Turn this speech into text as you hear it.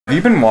Have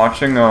you been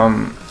watching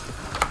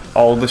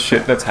all the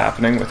shit that's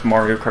happening with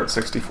Mario Kart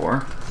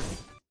 64?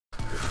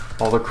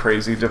 All the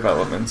crazy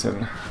developments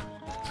in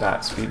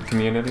that speed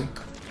community?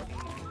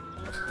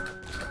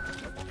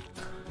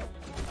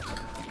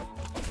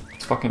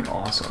 It's fucking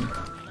awesome.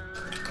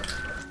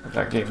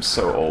 That game's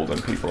so old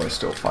and people are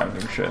still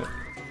finding shit.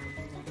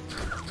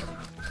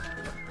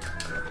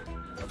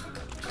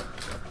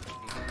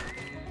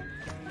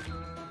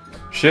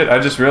 Shit, I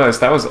just realized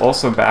that was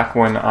also back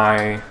when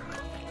I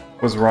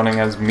was running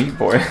as Meat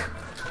Boy.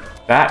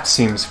 That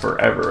seems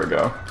forever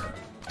ago.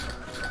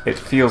 It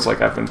feels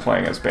like I've been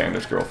playing as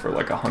Bandage Girl for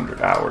like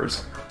 100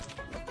 hours.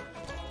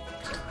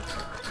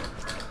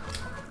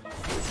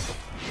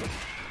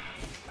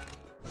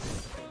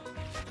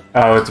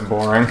 Oh, it's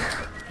boring.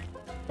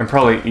 And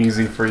probably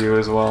easy for you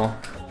as well.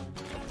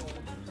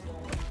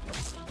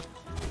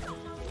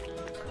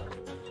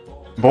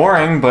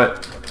 Boring,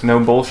 but no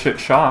bullshit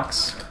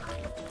shocks.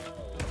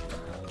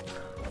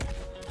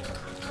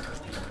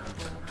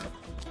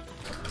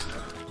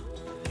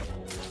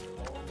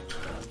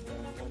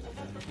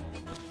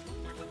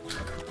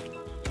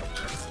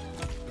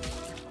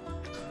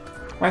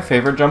 My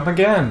favorite jump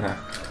again.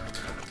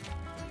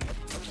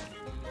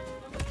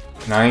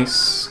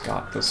 Nice.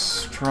 Got the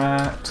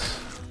strat.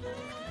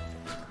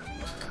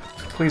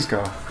 Please go.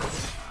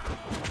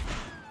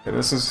 Okay,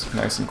 this is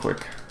nice and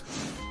quick.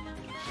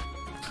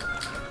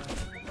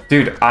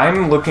 Dude,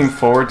 I'm looking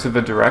forward to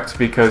the Direct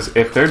because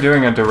if they're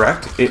doing a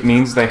Direct, it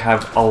means they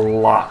have a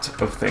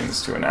lot of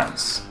things to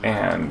announce.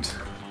 And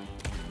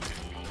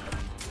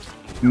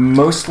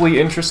mostly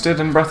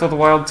interested in Breath of the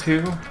Wild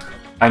 2.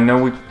 I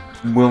know we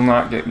will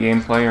not get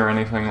gameplay or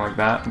anything like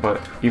that,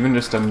 but even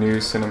just a new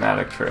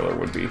cinematic trailer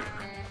would be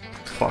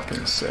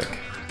fucking sick.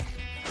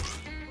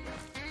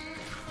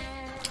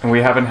 And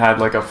we haven't had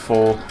like a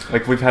full,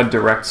 like we've had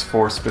directs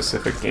for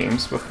specific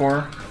games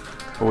before,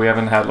 but we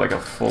haven't had like a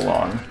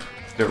full-on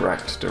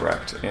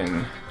direct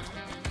in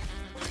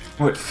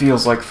what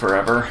feels like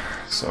forever,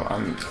 so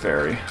I'm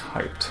very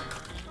hyped.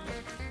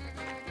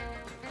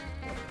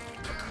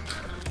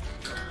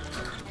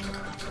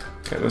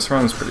 Okay, this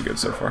run is pretty good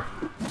so far.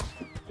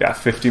 Yeah,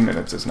 50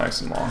 minutes is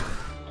nice and long.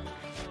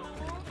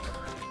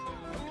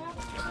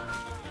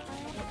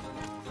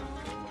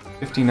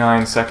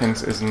 59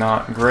 seconds is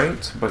not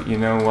great, but you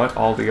know what?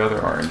 All the other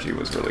RNG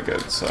was really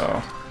good,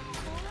 so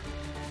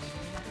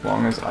as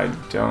long as I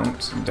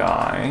don't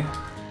die,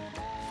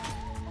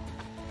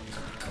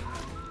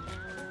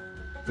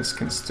 this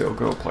can still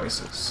go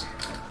places.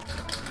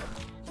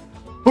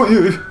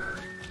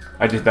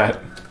 I did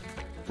that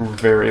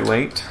very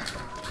late.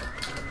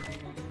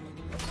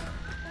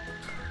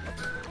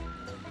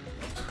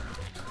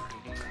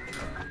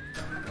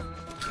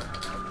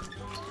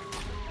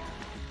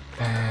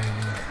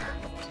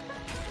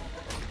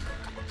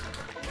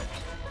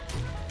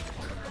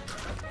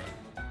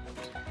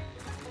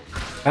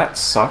 That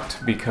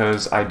sucked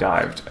because I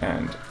dived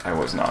and I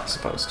was not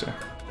supposed to.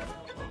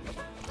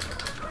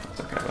 That's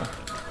okay though.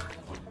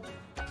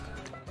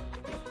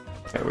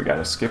 Okay, we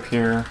gotta skip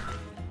here.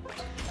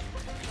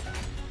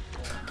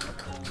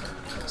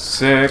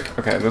 Sick.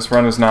 Okay, this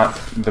run is not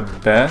the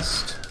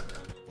best.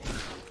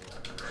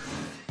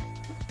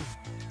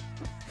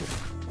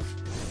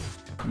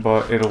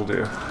 But it'll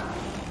do.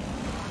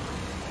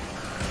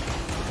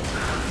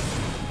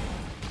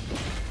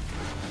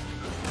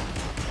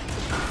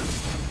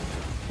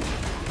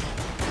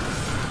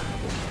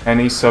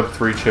 Any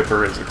sub-3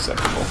 chipper is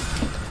acceptable.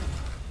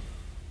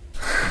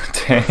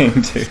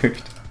 Dang,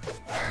 dude.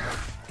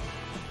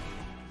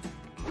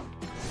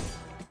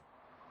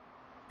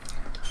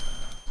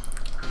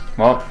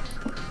 Well,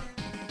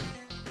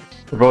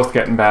 we're both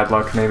getting bad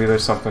luck. Maybe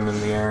there's something in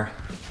the air.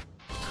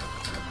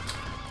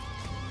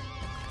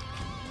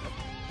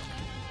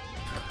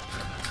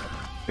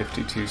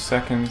 "52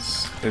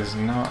 seconds is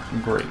not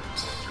great,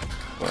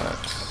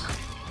 but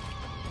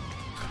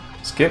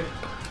skip.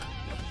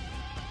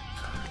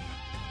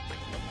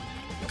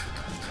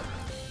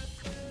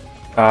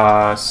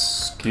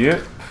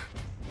 Skip.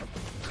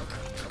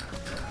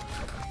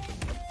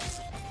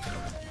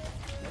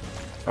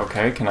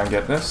 Okay, can I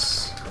get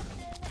this?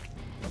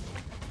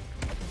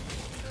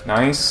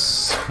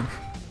 Nice.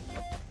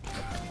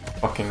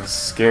 Fucking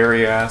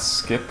scary ass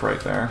skip right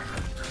there.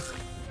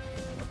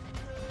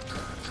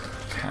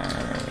 Okay.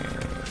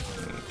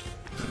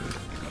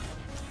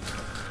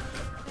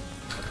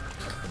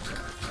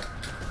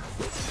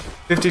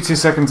 52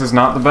 seconds is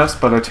not the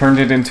best, but I turned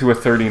it into a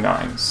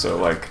 39, so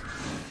like...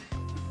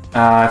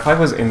 if I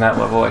was in that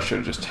level, I should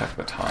have just checked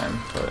the time,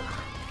 but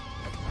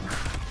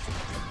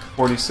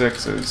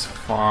 46 is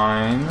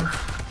fine.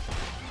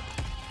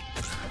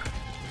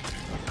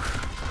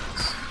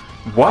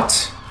 What?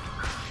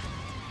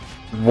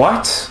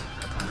 What?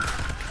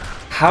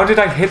 How did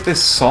I hit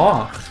this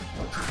saw?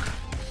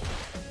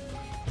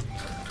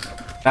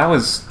 That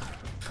was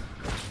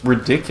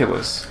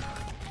ridiculous.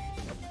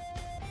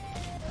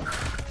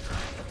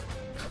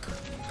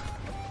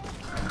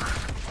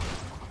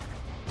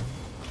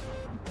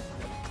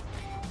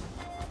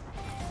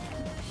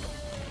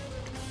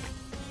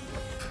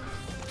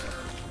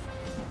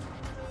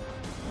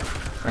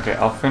 Okay,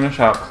 I'll finish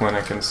out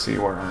Clinic and see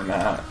where I'm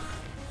at.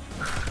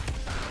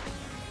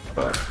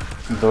 But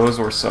those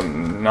were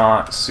some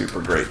not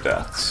super great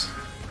deaths.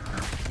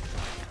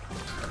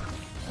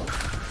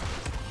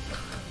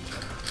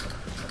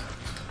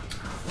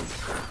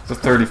 It's a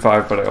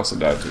 35, but I also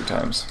died 3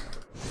 times.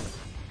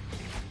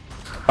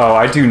 Oh,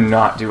 I do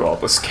not do all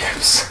the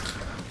skips.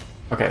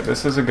 Okay,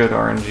 this is a good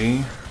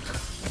RNG.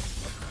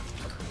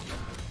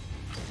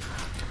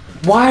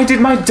 Why did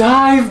my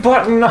dive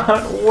button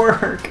not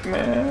work,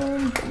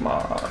 man? Come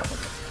on.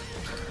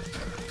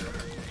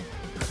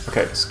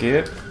 Okay,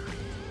 skip.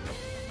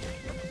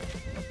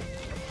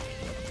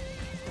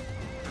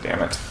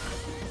 Damn it.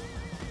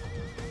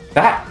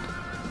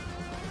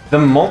 The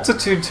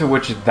multitude to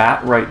which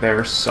that right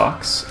there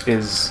sucks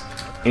is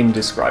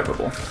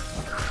indescribable.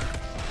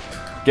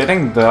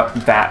 Getting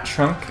that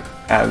chunk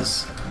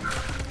as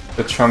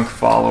the chunk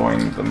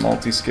following the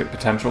multi-skip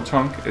potential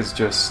chunk is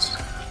just...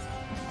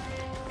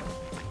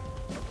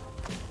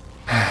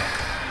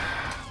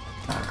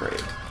 not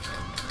great.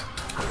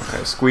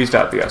 Okay, squeezed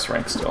out the S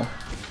rank still.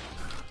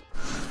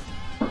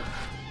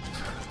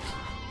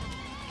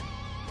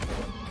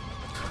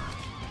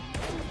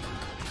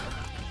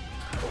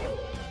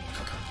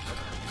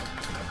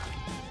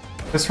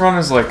 This run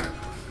is, like,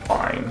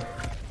 fine.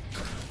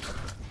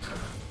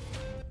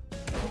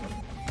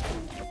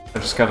 I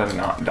just gotta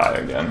not die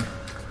again.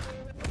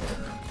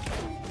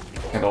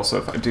 And also,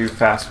 if I do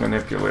Fast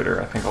Manipulator,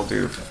 I think I'll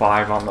do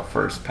 5 on the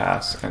first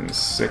pass and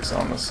 6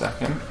 on the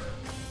second.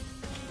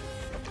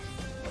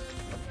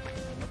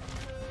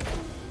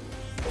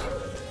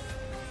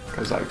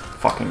 Because I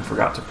fucking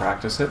forgot to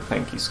practice it.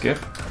 Thank you, Skip.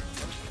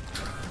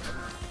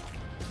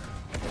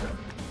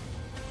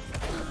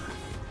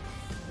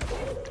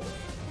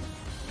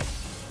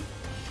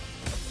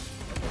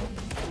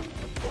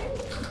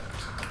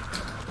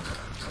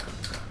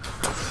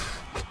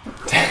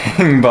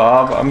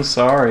 Bob, I'm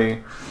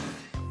sorry.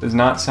 Does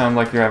not sound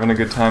like you're having a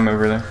good time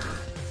over there.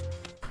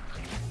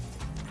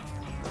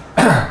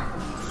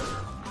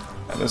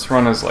 Yeah, this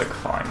run is like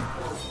fine.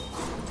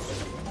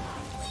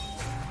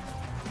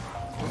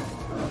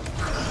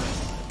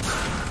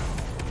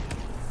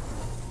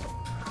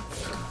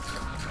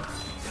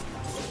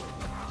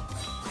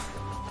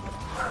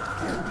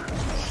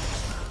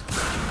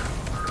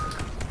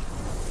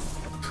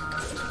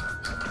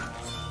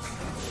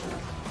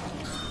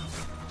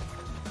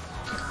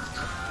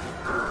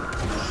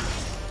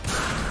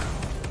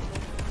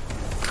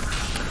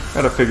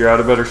 Gotta figure out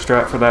a better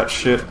strat for that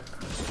shit.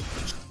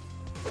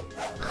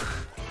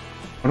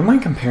 What am I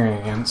comparing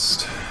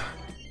against?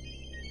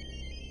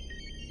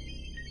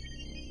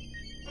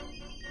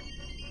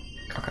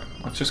 Okay,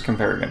 let's just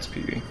compare against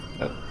PB.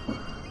 That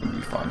would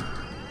be fun.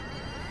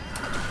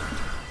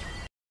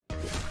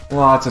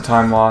 Lots of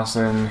time loss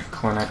in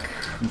Clinic,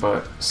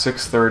 but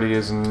 6:30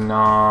 is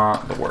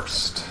not the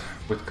worst.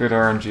 With good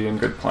RNG and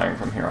good playing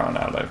from here on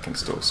out, I can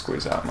still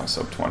squeeze out my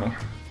sub 20.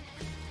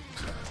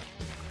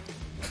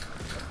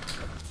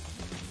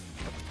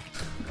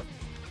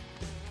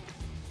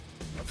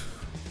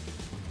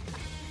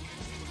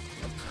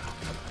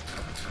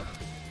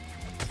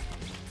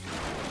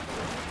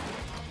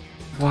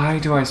 Why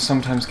do I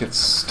sometimes get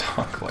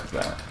stuck like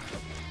that?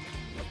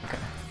 Okay,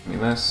 give me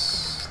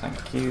this.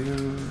 Thank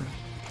you.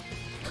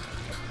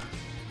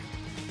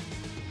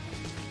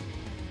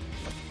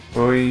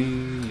 Oh,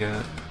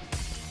 yeah.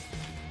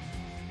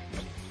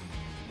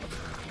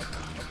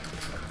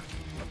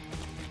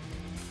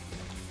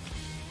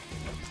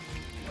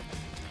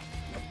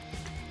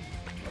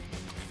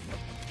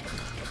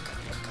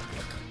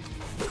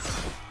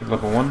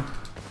 Level 1.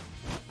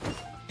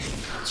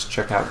 Let's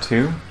check out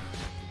 2.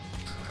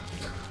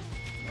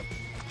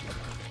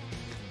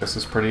 This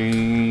is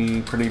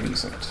pretty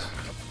decent.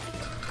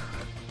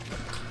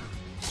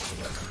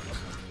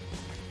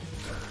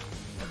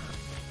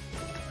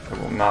 I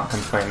will not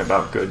complain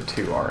about good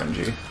 2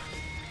 RNG.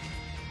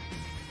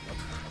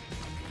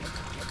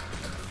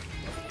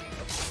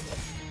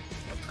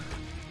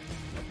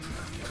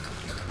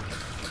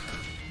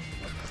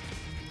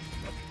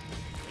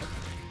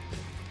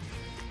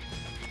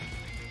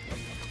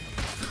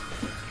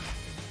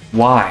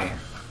 Why?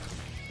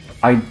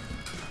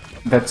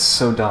 That's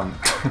so dumb.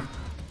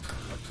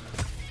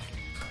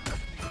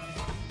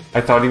 I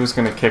thought he was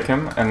going to kick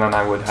him, and then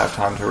I would have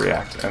time to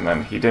react, and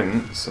then he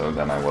didn't, so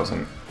then I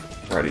wasn't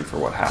ready for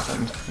what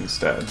happened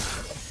instead.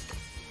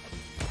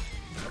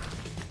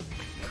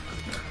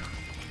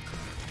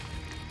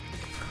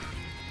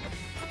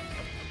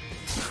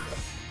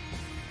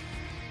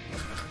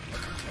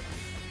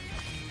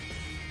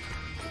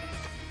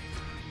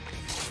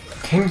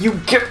 Can you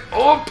get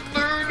up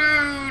there,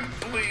 dude?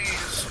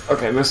 Please.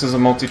 Okay, this is a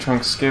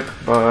multi-trunk skip,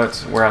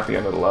 but we're at the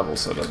end of the level,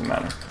 so it doesn't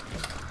matter.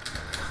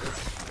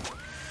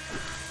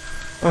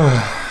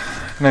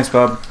 Nice,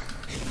 Bob.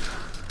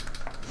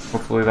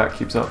 Hopefully that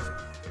keeps up.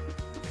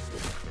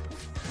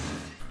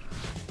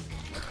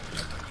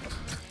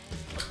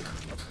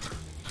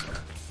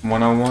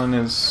 .101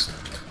 is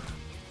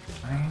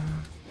fine.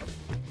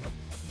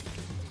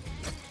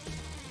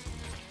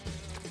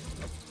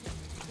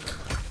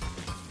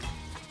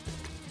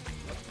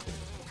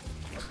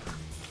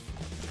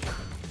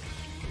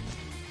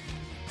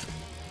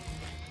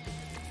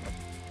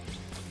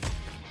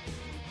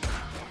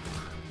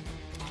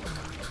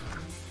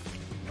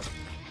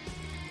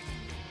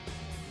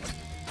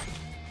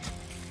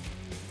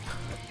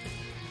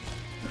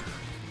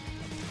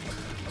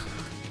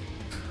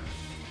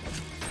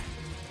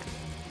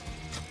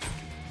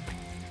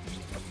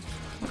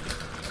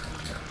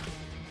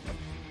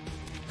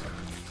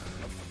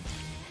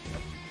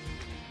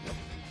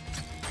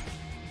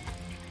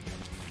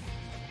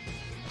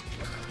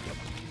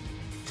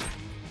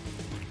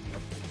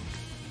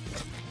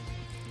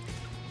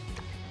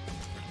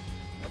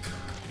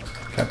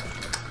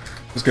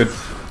 That's good.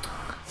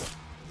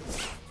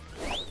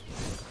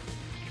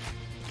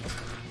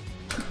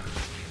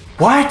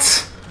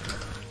 What?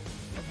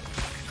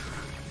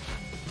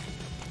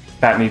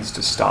 That needs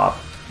to stop.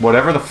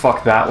 Whatever the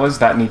fuck that was,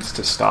 that needs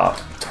to stop.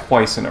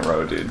 Twice in a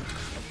row, dude.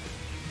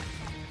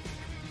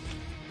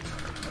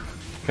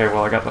 Okay,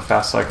 well I got the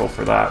fast cycle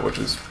for that, which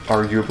is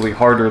arguably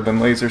harder than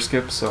laser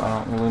skip, so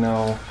I don't really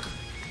know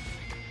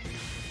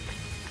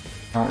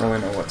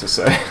what to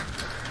say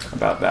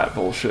about that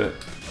bullshit.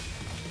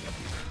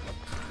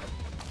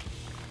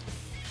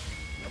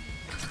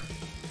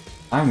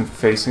 I'm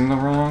facing the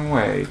wrong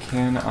way.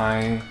 Can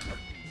I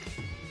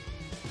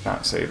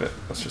not save it?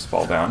 Let's just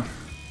fall down.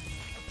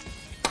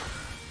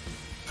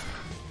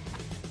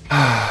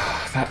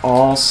 That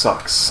all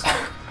sucks.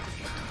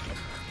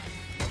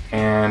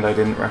 And I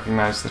didn't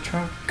recognize the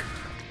chunk.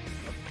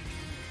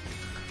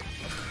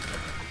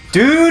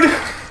 Dude!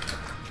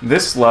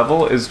 This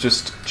level is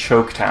just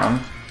choke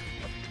town.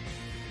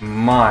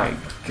 My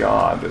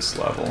god, this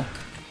level.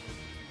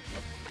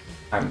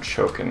 I'm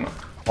choking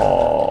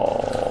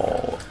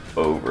all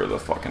over the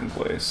fucking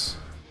place.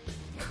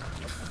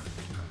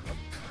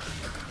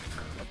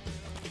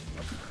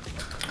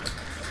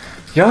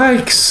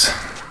 Yikes!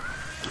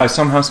 I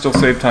somehow still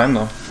save time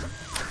though.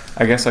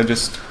 I guess I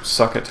just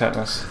suck at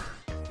tetanus.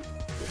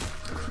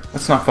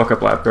 Let's not fuck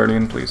up Lab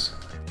Guardian, please.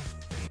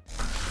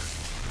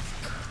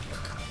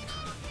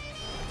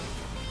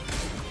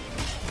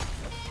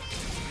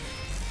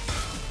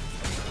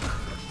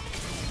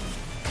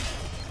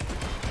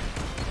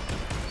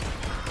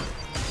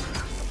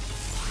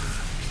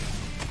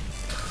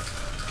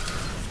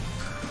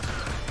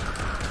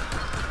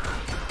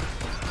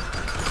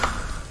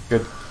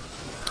 Good.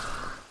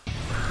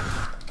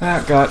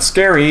 That got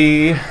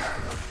scary.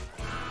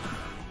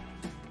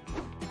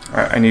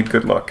 Alright, I need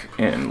good luck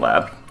in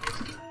lab.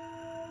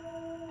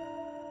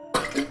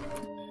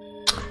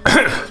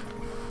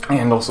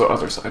 And also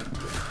other side.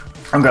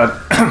 Oh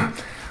god.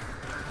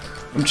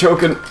 I'm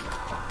choking.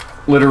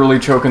 Literally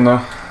choking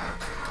though.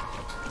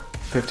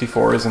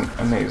 54 isn't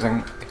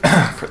amazing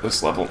for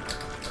this level,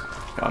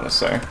 gotta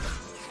say.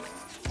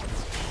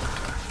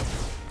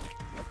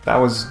 That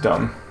was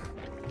dumb.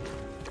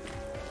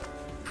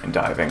 And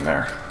diving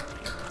there.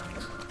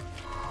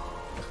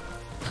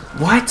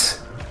 What?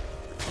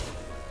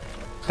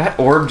 That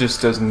orb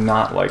just does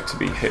not like to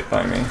be hit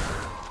by me.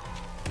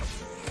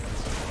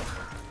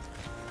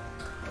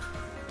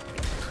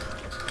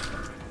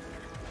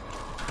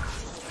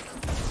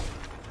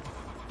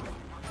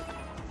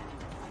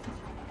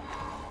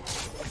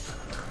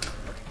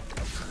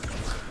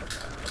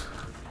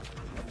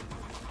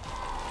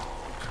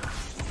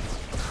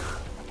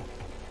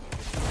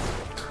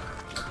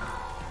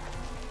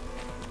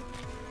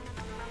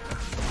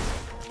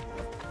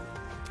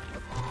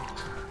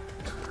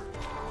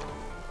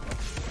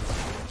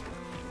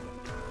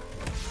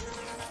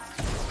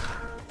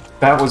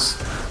 That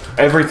was...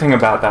 everything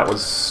about that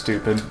was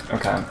stupid.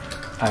 Okay,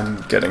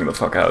 I'm getting the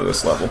fuck out of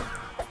this level.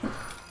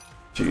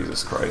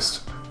 Jesus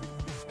Christ.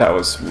 That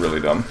was really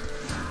dumb.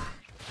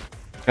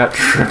 Got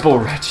triple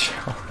red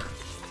shell.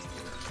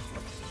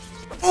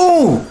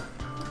 Ooh!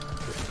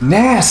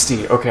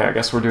 Nasty! Okay, I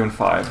guess we're doing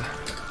 5.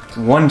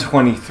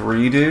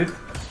 123, dude.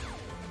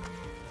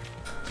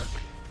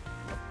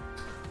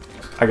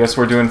 I guess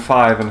we're doing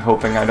 5 and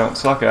hoping I don't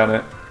suck at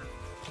it.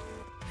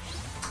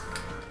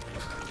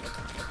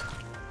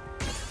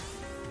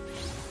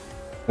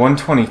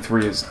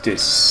 $123 is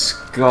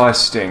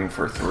disgusting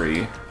for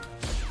 3.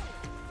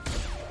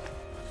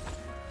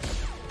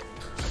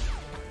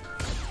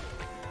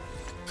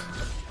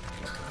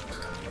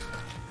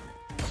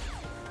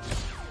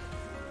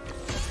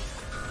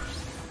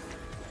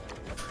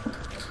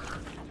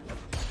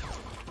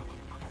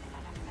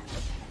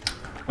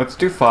 Let's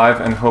do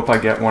 5 and hope I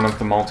get one of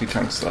the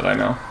multi-chunks that I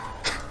know.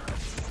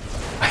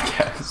 I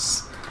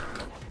guess.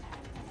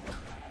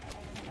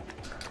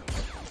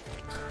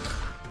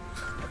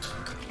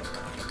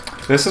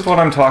 This is what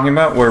I'm talking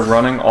about, where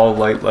running all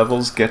light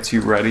levels gets you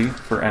ready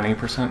for any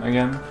percent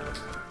again.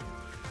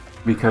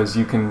 Because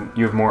you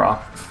have more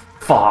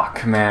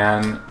fuck,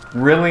 man.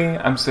 Really?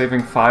 I'm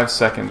saving 5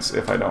 seconds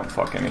if I don't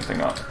fuck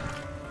anything up.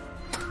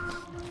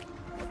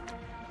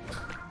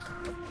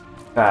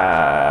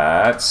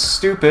 That's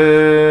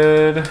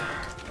stupid.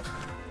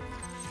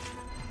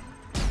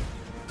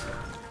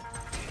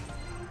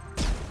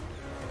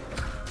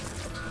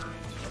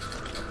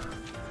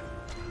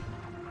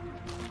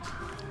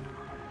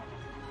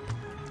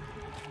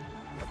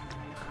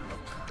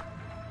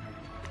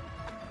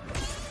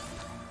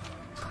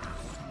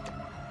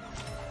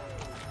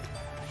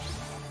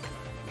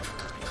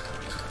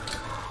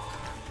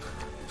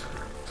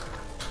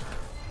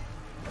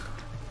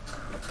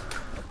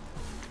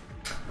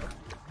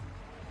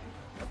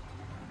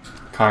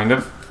 Kind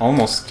of.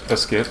 Almost a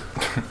skip.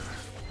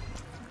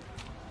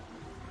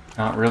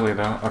 Not really,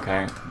 though.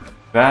 Okay.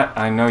 That,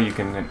 I know you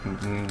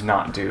can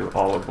not do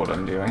all of what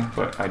I'm doing,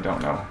 but I don't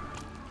know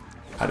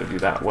how to do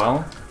that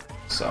well,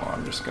 so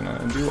I'm just gonna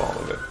do all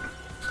of it.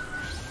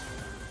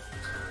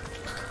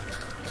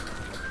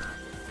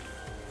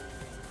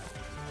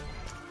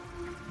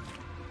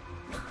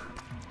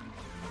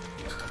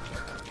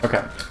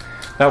 Okay.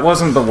 That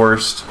wasn't the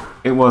worst.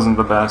 It wasn't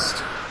the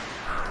best.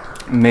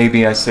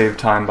 Maybe I saved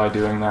time by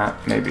doing that.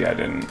 Maybe I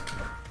didn't.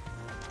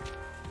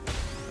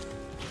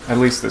 At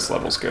least this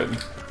level's good.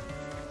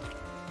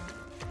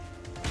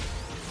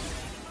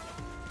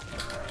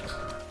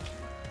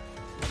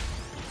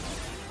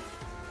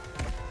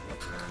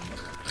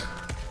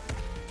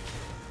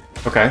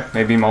 Okay,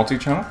 maybe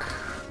multi-chunk?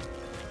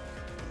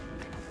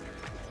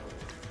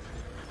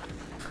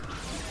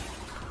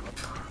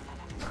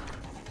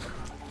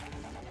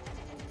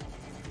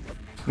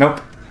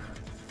 Nope.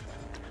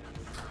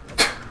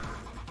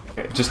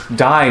 Okay, just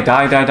die,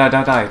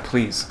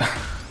 please.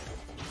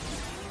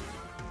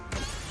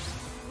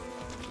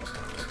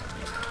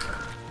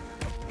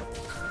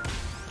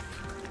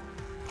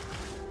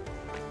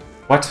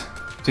 What?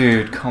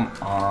 Dude, come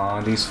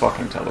on, these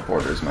fucking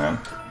teleporters, man.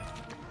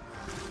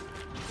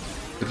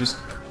 They just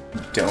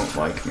don't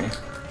like me.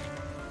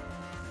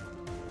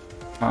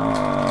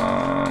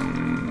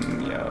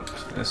 Yep,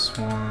 this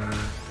one.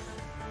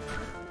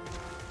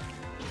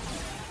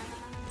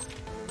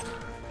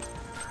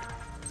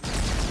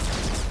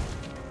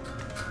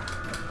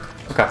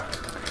 Okay.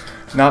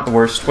 Not the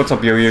worst. What's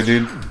up, Yo-Yo,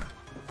 dude?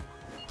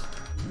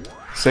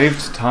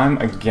 Saved time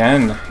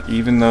again,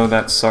 even though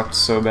that sucked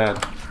so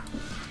bad.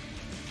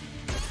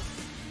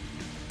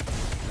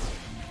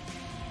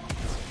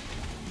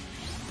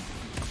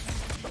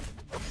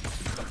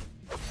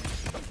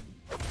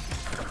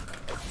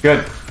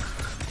 Good.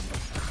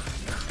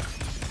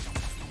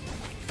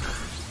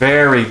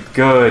 Very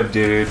good,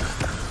 dude.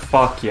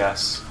 Fuck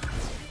yes.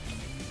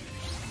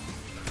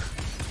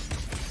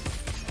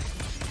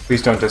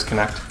 Please don't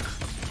disconnect.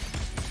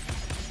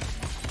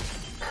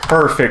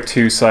 Perfect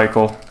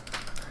 2-cycle.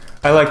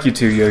 I like you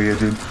too, Yo-Yo,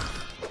 dude.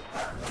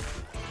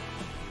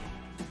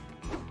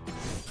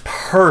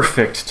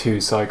 Perfect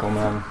 2-cycle,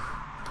 man.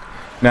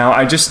 Now,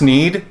 I just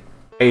need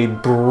a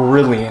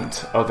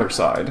brilliant other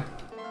side.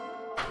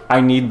 I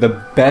need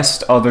the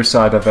best other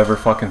side I've ever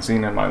fucking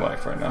seen in my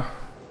life right now.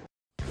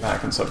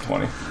 Back in sub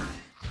 20.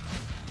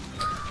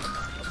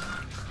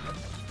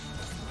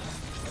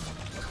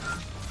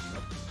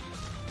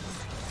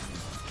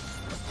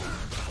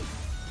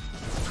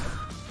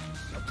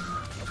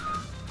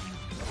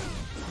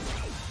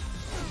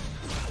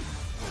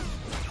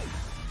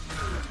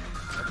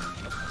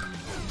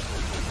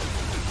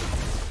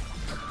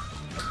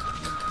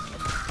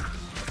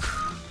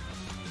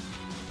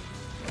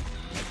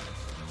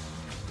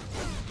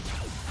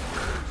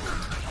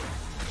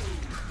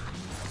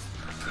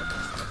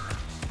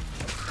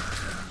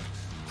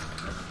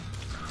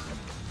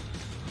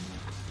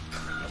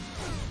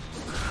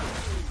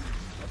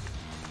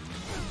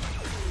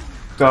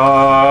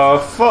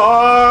 The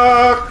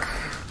fuck?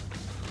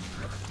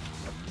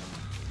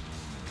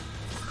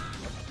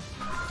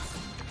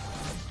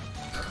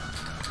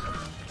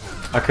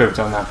 I could have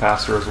done that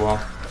faster as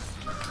well.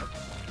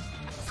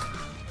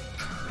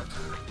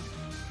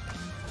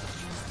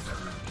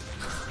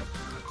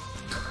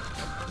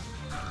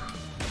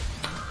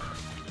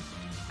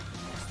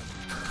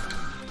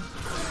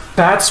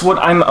 That's what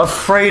I'm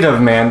afraid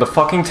of, man. The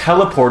fucking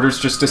teleporter's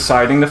just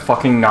deciding to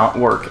fucking not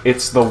work.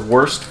 It's the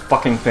worst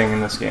fucking thing in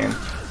this game.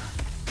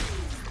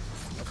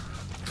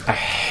 I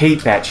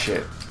hate that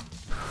shit.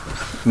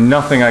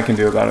 Nothing I can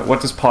do about it.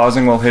 What does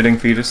pausing while hitting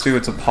fetus do?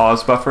 It's a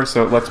pause buffer,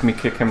 so it lets me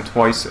kick him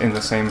twice in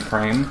the same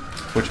frame,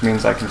 which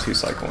means I can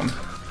 2-cycle him.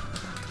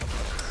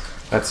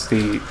 That's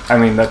the... I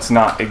mean, that's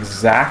not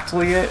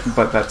exactly it,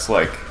 but that's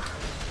like...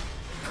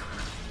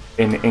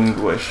 in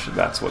English,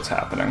 that's what's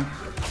happening.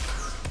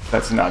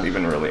 That's not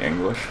even really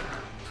English,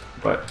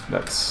 but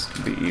that's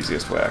the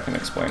easiest way I can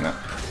explain it.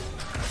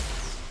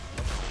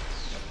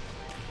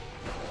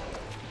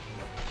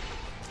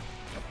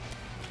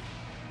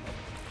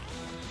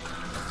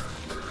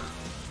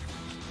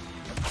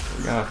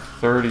 We got a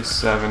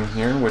 37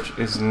 here, which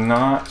is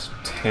not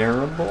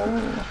terrible.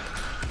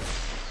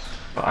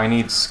 But I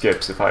need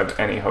skips if I have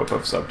any hope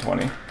of sub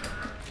 20.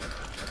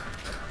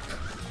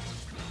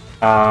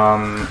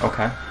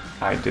 Okay.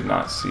 I did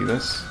not see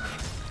this.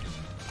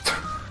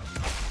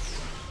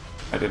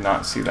 I did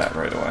not see that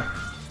right away.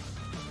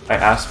 I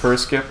asked for a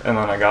skip, and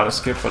then I got a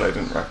skip, but I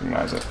didn't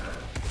recognize it.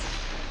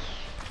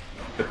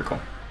 Typical.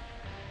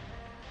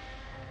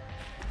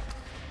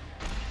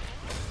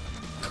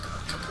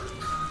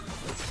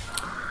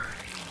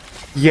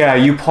 Yeah,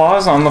 you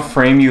pause on the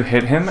frame you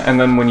hit him, and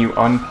then when you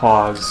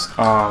unpause,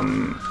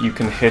 you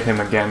can hit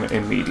him again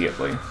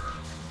immediately.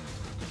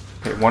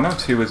 Okay,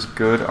 102 is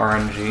good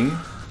RNG,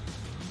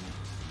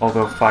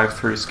 although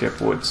 5-3 skip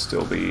would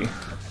still be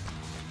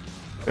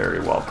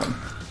very welcome.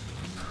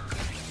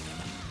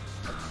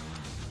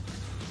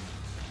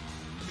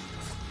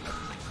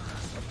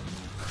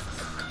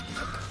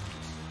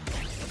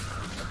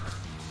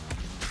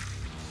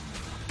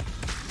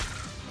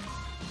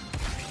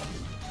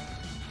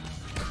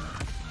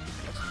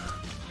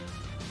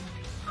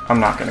 I'm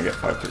not gonna get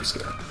 5-3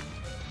 skip.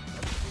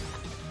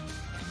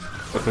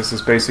 But this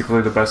is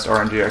basically the best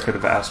RNG I could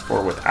have asked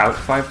for without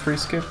 5-3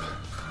 skip.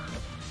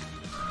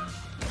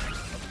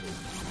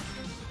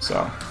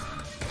 So,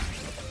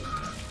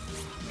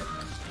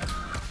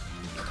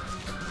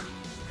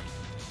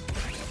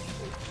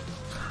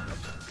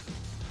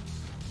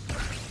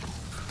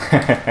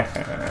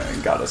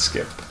 Gotta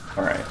skip.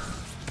 Alright.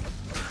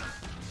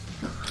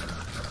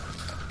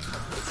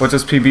 What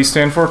does PB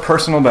stand for?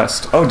 Personal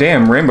best. Oh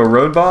damn, Rainbow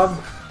Road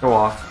Bob? Go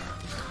off.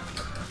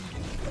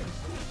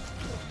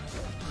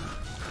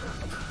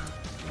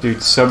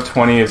 Dude, sub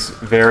 20 is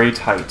very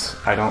tight.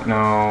 I don't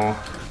know...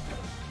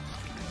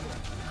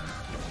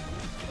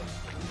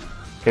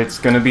 It's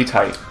gonna be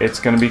tight. It's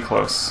gonna be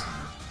close.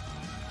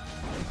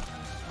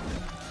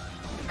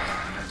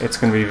 It's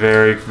gonna be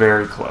very,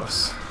 very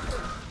close.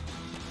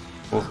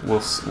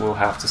 We'll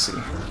have to see.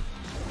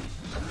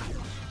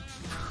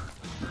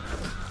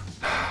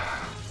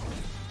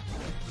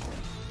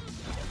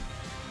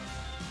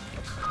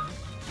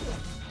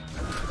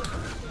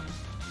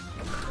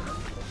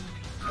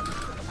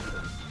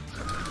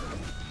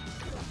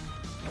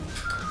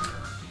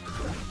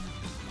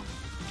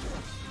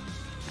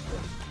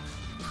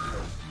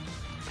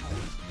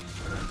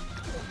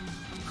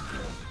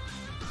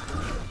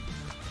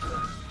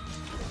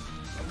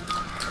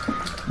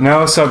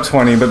 No sub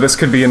 20, but this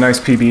could be a nice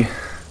PB.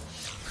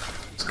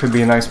 This could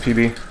be a nice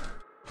PB.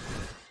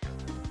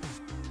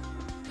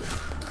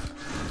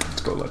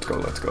 Let's go, let's go,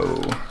 let's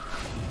go.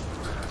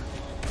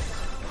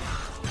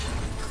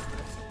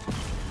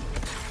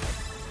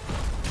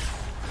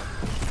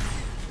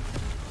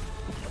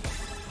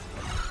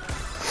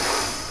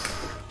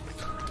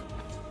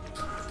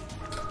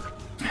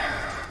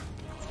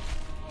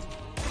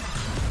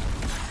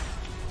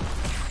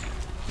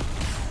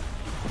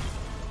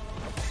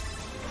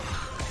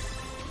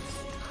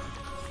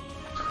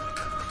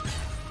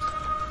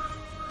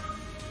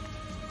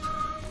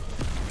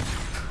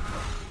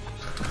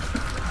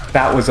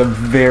 That was a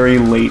very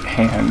late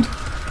hand.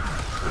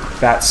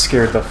 That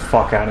scared the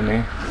fuck out of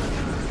me.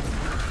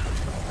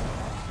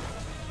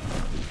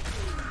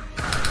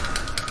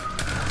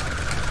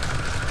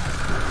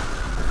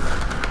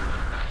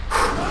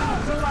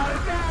 That's a lot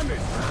of damage.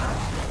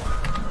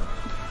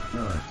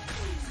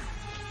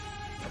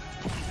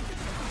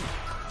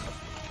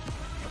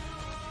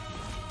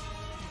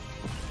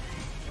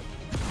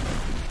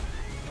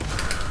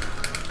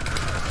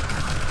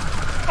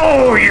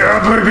 Oh yeah,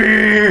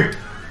 baby!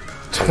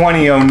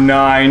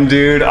 2009,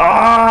 dude.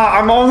 Ah,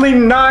 I'm only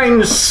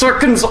 9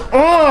 seconds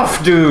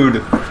off,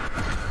 dude.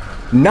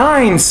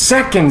 9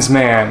 seconds,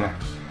 man.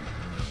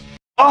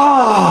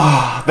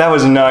 Ah, that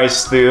was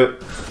nice, dude.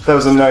 That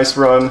was a nice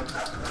run.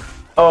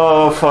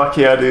 Oh, fuck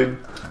yeah, dude.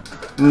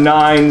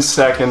 9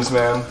 seconds,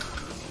 man.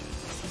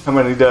 How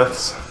many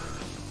deaths?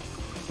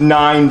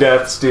 9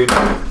 deaths, dude.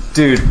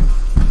 Dude,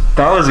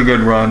 that was a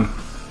good run.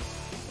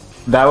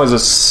 That was a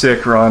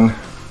sick run.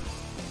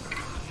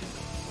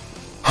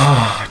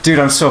 Dude,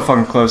 I'm so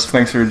fucking close.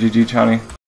 Thanks for GG, Johnny.